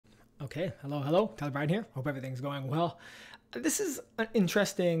Okay, hello, Tyler Bryan here. Hope everything's going well. This is an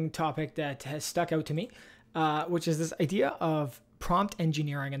interesting topic that has stuck out to me, which is this idea of prompt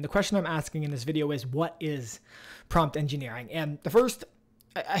engineering. And the question I'm asking in this video is, what is prompt engineering? And the first,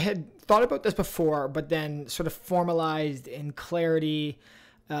 I had thought about this before, but then sort of formalized in clarity,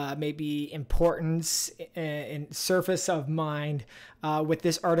 maybe importance and surface of mind with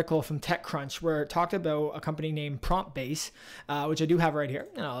this article from TechCrunch, where it talked about a company named PromptBase, which I do have right here,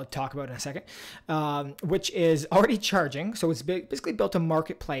 and I'll talk about in a second, which is already charging. So it's basically built a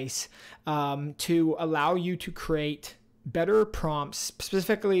marketplace to allow you to create better prompts.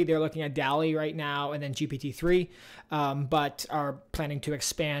 Specifically, they're looking at DALL-E right now and then GPT-3, but are planning to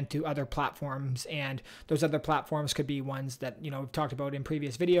expand to other platforms. And those other platforms could be ones that, we've talked about in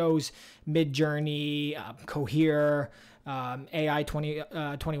previous videos: Midjourney, Cohere, AI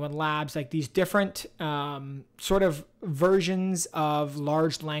 21 Labs, like these different sort of versions of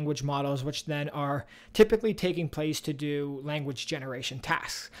large language models, which then are typically taking place to do language generation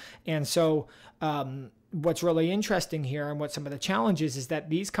tasks. And so, what's really interesting here and what some of the challenges is that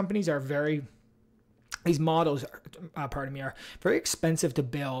these companies are these models are very expensive to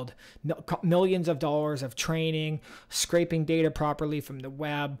build. Millions of dollars of training, scraping data properly from the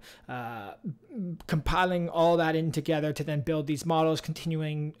web, compiling all that in together to then build these models,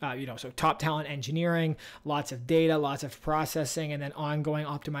 continuing, so top talent engineering, lots of data, lots of processing, and then ongoing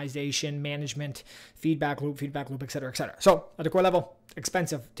optimization, management, feedback loop, et cetera, et cetera. So at the core level,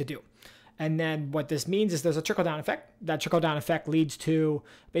 expensive to do. And then what this means is there's a trickle-down effect. That trickle-down effect leads to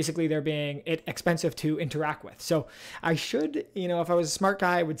basically there being expensive to interact with. So I should, if I was a smart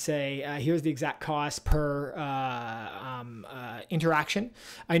guy, I would say, here's the exact cost per interaction.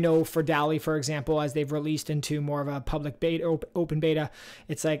 I know for DALL-E, for example, as they've released into more of a public beta, open beta,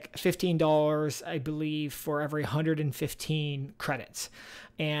 it's like $15, I believe, for every 115 credits.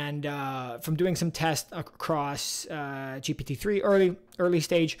 And from doing some tests across GPT-3 early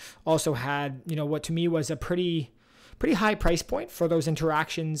stage, also had, what to me was a pretty high price point for those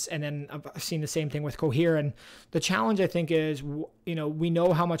interactions. And then I've seen the same thing with Cohere. And the challenge, I think, is, we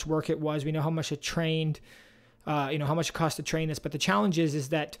know how much work it was. We know how much it trained, how much it cost to train this. But the challenge is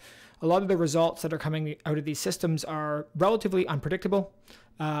that a lot of the results that are coming out of these systems are relatively unpredictable,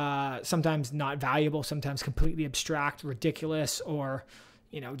 sometimes not valuable, sometimes completely abstract, ridiculous, or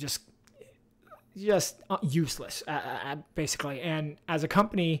just useless, basically. And as a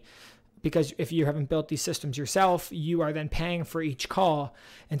company, because if you haven't built these systems yourself, you are then paying for each call.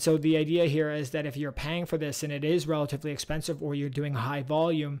 And so the idea here is that if you're paying for this and it is relatively expensive, or you're doing high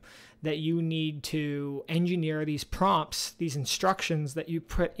volume, that you need to engineer these prompts, these instructions that you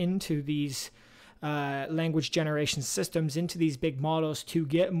put into these language generation systems, into these big models, to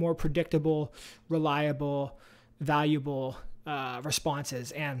get more predictable, reliable, valuable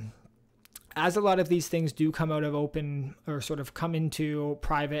responses. And as a lot of these things do come out of open, or sort of come into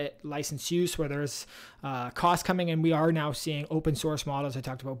private license use, where there's cost coming, and we are now seeing open source models. I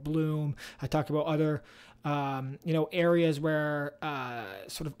talked about Bloom. I talked about other areas where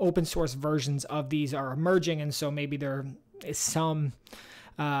sort of open source versions of these are emerging. And so maybe there is some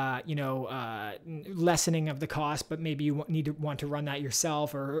lessening of the cost, but maybe you want to run that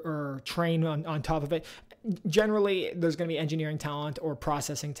yourself, or train on top of it. Generally, there's going to be engineering talent or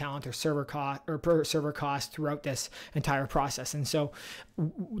processing talent or server cost or per server cost throughout this entire process. And so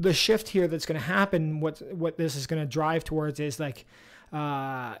the shift here that's going to happen, what this is going to drive towards is like,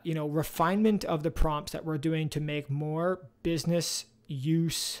 refinement of the prompts that we're doing to make more business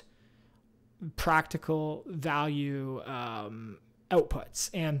use, practical value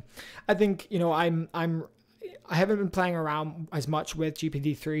outputs. And I think, I haven't been playing around as much with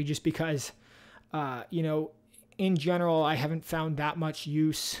GPT-3 just because, in general, I haven't found that much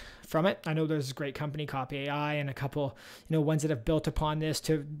use from it. I know there's a great company, Copy.ai, and a couple, ones that have built upon this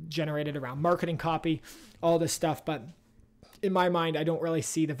to generate it around marketing copy, all this stuff. But in my mind, I don't really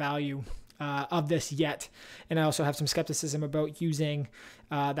see the value of this yet. And I also have some skepticism about using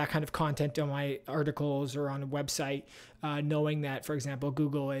that kind of content on my articles or on a website, knowing that, for example,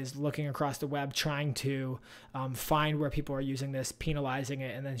 Google is looking across the web, trying to find where people are using this, penalizing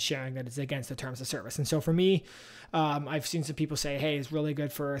it, and then sharing that it's against the terms of service. And so for me, I've seen some people say, hey, it's really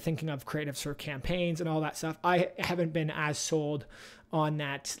good for thinking of creative sort of campaigns and all that stuff. I haven't been as sold on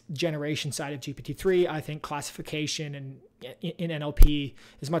that generation side of GPT-3. I think classification and in NLP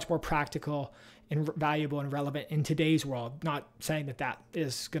is much more practical and valuable and relevant in today's world. Not saying that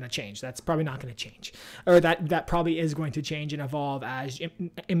is going to change. That's probably not going to change, or that probably is going to change and evolve as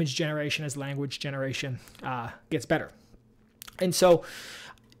image generation, as language generation gets better. And so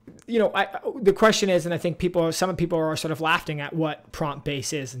the question is, and I think some people are sort of laughing at what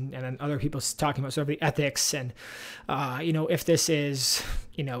PromptBase is, and then other people talking about sort of the ethics and, if this is,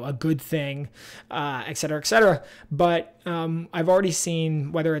 a good thing, et cetera, et cetera. But I've already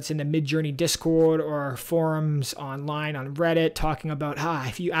seen, whether it's in the Midjourney Discord or forums online on Reddit, talking about,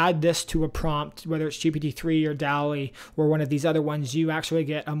 if you add this to a prompt, whether it's GPT-3 or DALL-E or one of these other ones, you actually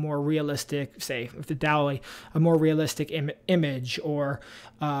get a more realistic, say, with the DALL-E, a more realistic image, or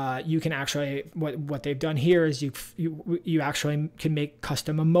you can actually, what they've done here is you actually can make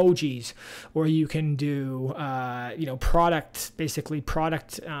custom emojis, or you can do,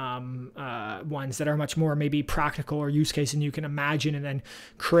 product ones that are much more maybe practical or use case, and you can imagine and then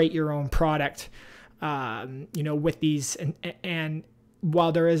create your own product, with these. And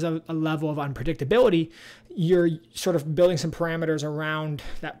while there is a level of unpredictability, you're sort of building some parameters around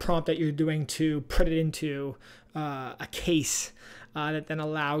that prompt that you're doing to put it into a case that then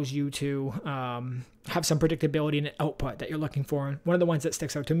allows you to have some predictability in the output that you're looking for. And one of the ones that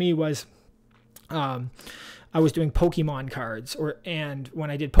sticks out to me was I was doing Pokemon cards, and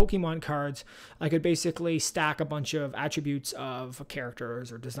when I did Pokemon cards, I could basically stack a bunch of attributes of characters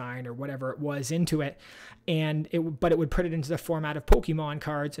or design or whatever it was into it, but it would put it into the format of Pokemon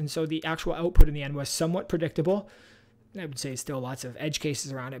cards, and so the actual output in the end was somewhat predictable. I would say still lots of edge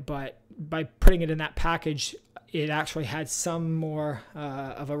cases around it, but by putting it in that package, it actually had some more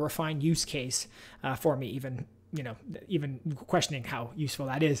of a refined use case for me, even questioning how useful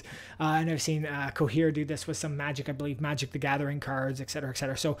that is. And I've seen Cohere do this with some Magic the Gathering cards, et cetera, et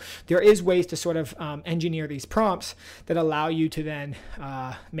cetera. So there is ways to sort of engineer these prompts that allow you to then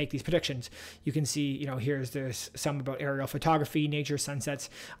make these predictions. You can see, there's some about aerial photography, nature, sunsets.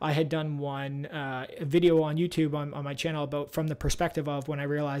 I had done one video on YouTube on my channel about from the perspective of, when I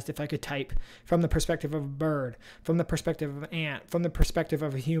realized if I could type from the perspective of a bird, from the perspective of an ant, from the perspective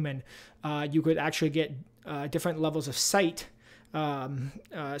of a human, you could actually get different levels of sight.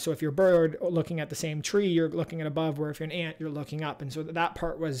 So if you're a bird looking at the same tree, you're looking at above, where if you're an ant, you're looking up. And so that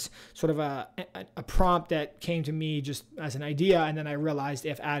part was sort of a prompt that came to me just as an idea. And then I realized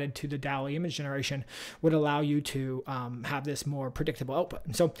if added to the DALL-E image generation would allow you to have this more predictable output.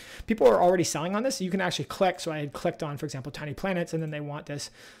 And so people are already selling on this. You can actually click. So I had clicked on, for example, Tiny Planets, and then they want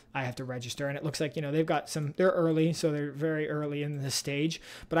this. I have to register, and it looks like, they've got they're early, so they're very early in this stage,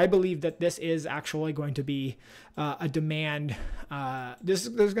 but I believe that this is actually going to be a demand. There's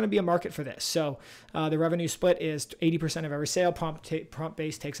going to be a market for this. So the revenue split is 80% of every sale.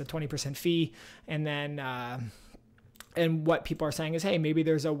 PromptBase takes a 20% fee, and then and what people are saying is, hey, maybe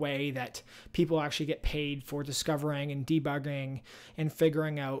there's a way that people actually get paid for discovering and debugging and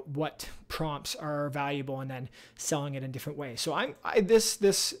figuring out what prompts are valuable and then selling it in different ways. So this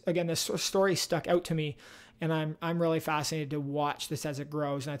story stuck out to me, and I'm really fascinated to watch this as it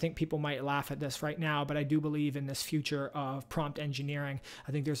grows. And I think people might laugh at this right now, but I do believe in this future of prompt engineering.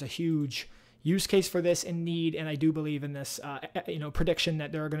 I think there's a huge use case for this in need, and I do believe in this prediction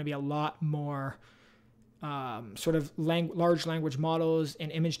that there are going to be a lot more sort of large language models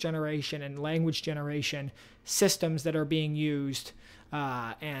and image generation and language generation systems that are being used.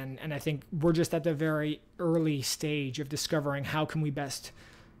 And I think we're just at the very early stage of discovering how can we best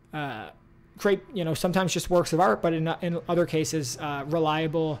create, sometimes just works of art, but in other cases,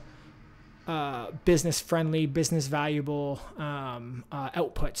 reliable, business-friendly, business-valuable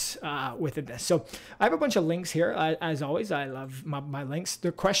outputs within this. So I have a bunch of links here. As always, I love my links.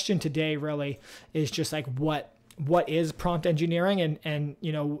 The question today really is just like, what is prompt engineering? And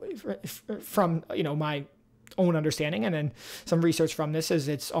from my own understanding and then some research from this is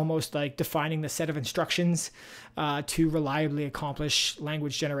it's almost like defining the set of instructions to reliably accomplish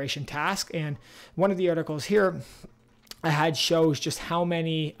language generation tasks. And one of the articles here I had shows just how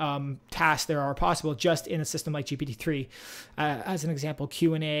many tasks there are possible just in a system like GPT-3. As an example,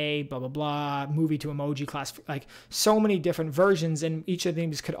 Q&A, blah, blah, blah, movie to emoji class, like so many different versions, and each of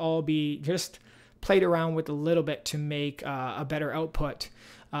these could all be just played around with a little bit to make a better output.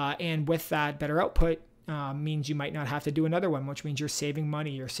 And with that better output means you might not have to do another one, which means you're saving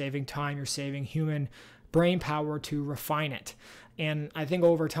money, you're saving time, you're saving human brain power to refine it. And I think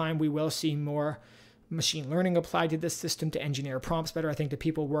over time we will see more machine learning applied to this system to engineer prompts better. I think the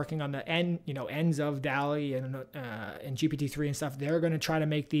people working on the ends of DALL-E and GPT-3 and stuff, they're going to try to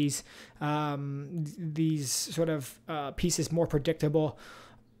make these sort of pieces more predictable.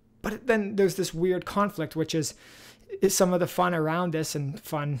 But then there's this weird conflict, which is some of the fun around this, and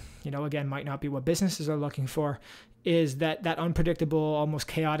fun, again, might not be what businesses are looking for, is that unpredictable, almost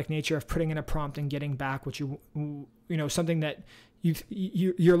chaotic nature of putting in a prompt and getting back what something that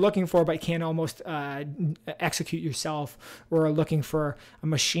you're looking for but can't almost execute yourself, or are looking for a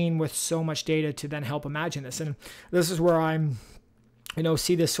machine with so much data to then help imagine this. And this is where I'm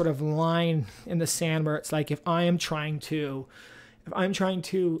see this sort of line in the sand where it's like, if I'm trying to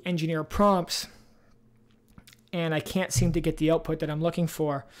engineer prompts and I can't seem to get the output that I'm looking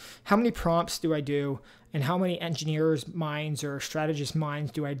for, how many prompts do I do, and how many engineers' minds or strategist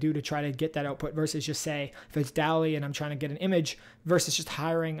minds do I do to try to get that output, versus just say, if it's DALL-E and I'm trying to get an image, versus just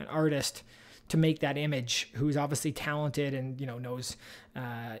hiring an artist to make that image, who's obviously talented and knows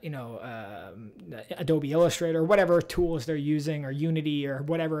Adobe Illustrator, whatever tools they're using, or Unity, or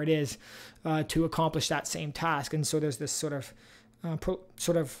whatever it is, to accomplish that same task. And so there's this sort of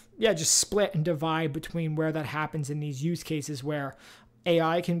just split and divide between where that happens in these use cases where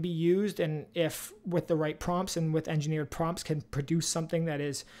AI can be used, and if with the right prompts and with engineered prompts can produce something that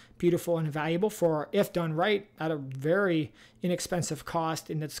is beautiful and valuable for, if done right, at a very inexpensive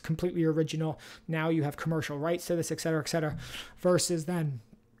cost, and that's completely original. Now you have commercial rights to this, et cetera, versus then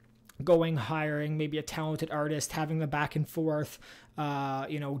hiring maybe a talented artist, having the back and forth,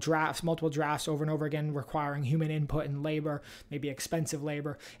 multiple drafts over and over again, requiring human input and labor, maybe expensive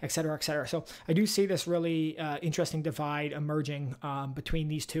labor, et cetera. So I do see this really interesting divide emerging between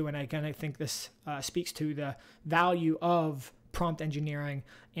these two. And again, I think this speaks to the value of prompt engineering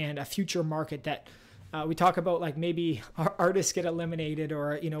and a future market that we talk about, like maybe our artists get eliminated,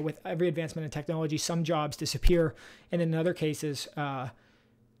 or, with every advancement in technology, some jobs disappear. And in other cases,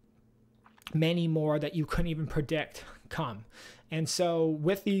 many more that you couldn't even predict come. And so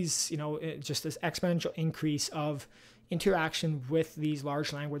with these, just this exponential increase of interaction with these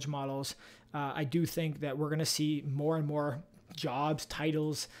large language models, I do think that we're going to see more and more jobs,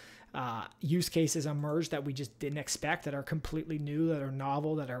 titles, use cases emerge that we just didn't expect, that are completely new, that are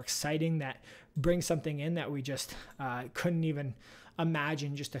novel, that are exciting, that bring something in that we just couldn't even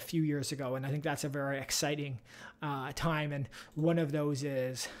imagine just a few years ago. And I think that's a very exciting time. And one of those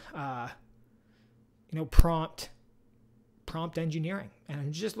is prompt engineering. And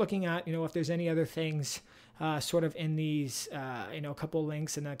I'm just looking at, if there's any other things sort of in these, a couple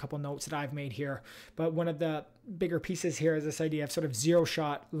links and a couple notes that I've made here. But one of the bigger pieces here is this idea of sort of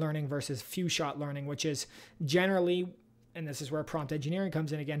zero-shot learning versus few-shot learning, which is generally, and this is where prompt engineering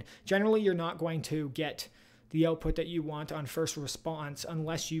comes in again, generally you're not going to get the output that you want on first response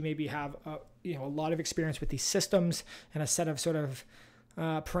unless you maybe have a lot of experience with these systems and a set of sort of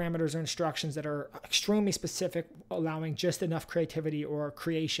parameters or instructions that are extremely specific, allowing just enough creativity or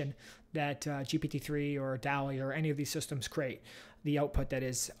creation that GPT-3 or DALL-E or any of these systems create the output that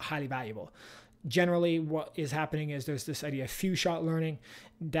is highly valuable. Generally, what is happening is there's this idea of few-shot learning.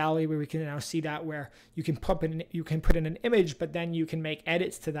 DALL-E, where we can now see that, where you can put in an image, but then you can make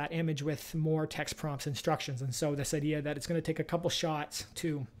edits to that image with more text prompts, instructions. And so this idea that it's going to take a couple shots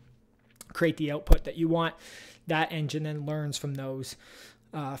to create the output that you want, that engine then learns from those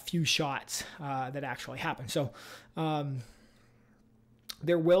few shots that actually happen. So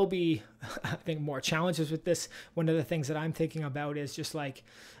there will be, I think, more challenges with this. One of the things that I'm thinking about is just like,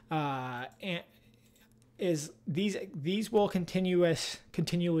 is these will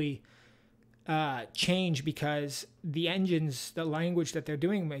continually change, because the engines, the language that they're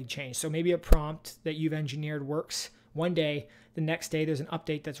doing may change. So maybe a prompt that you've engineered works one day, the next day there's an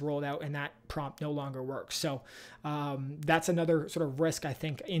update that's rolled out and that prompt no longer works. So that's another sort of risk, I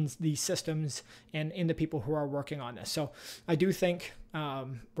think, in these systems and in the people who are working on this. So I do think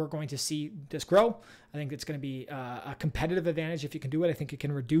we're going to see this grow. I think it's going to be a competitive advantage if you can do it. I think it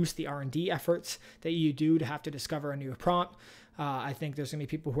can reduce the R&D efforts that you do to have to discover a new prompt. I think there's going to be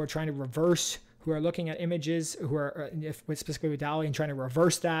people who are trying to who are looking at images, who are specifically with DALL-E, and trying to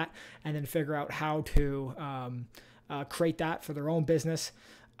reverse that and then figure out how to create that for their own business.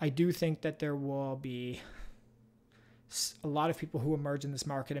 I do think that there will be a lot of people who emerge in this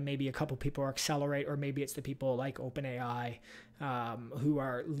market, and maybe a couple people accelerate, or maybe it's the people like OpenAI who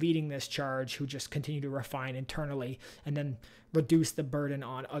are leading this charge, who just continue to refine internally and then reduce the burden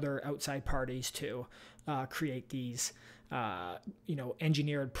on other outside parties to create these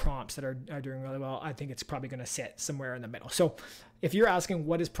engineered prompts that are doing really well. I think it's probably going to sit somewhere in the middle. So if you're asking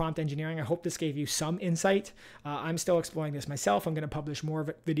what is prompt engineering, I hope this gave you some insight. I'm still exploring this myself. I'm going to publish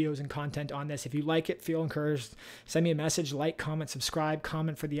more videos and content on this. If you like it, feel encouraged. Send me a message, like, comment, subscribe,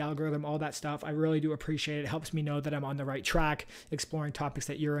 comment for the algorithm, all that stuff. I really do appreciate it. It helps me know that I'm on the right track, exploring topics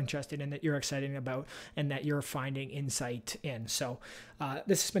that you're interested in, that you're excited about, and that you're finding insight in. So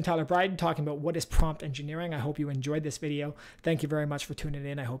this has been Tyler Bryden talking about what is prompt engineering. I hope you enjoyed this video. Thank you very much for tuning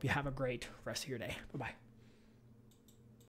in. I hope you have a great rest of your day. Bye-bye.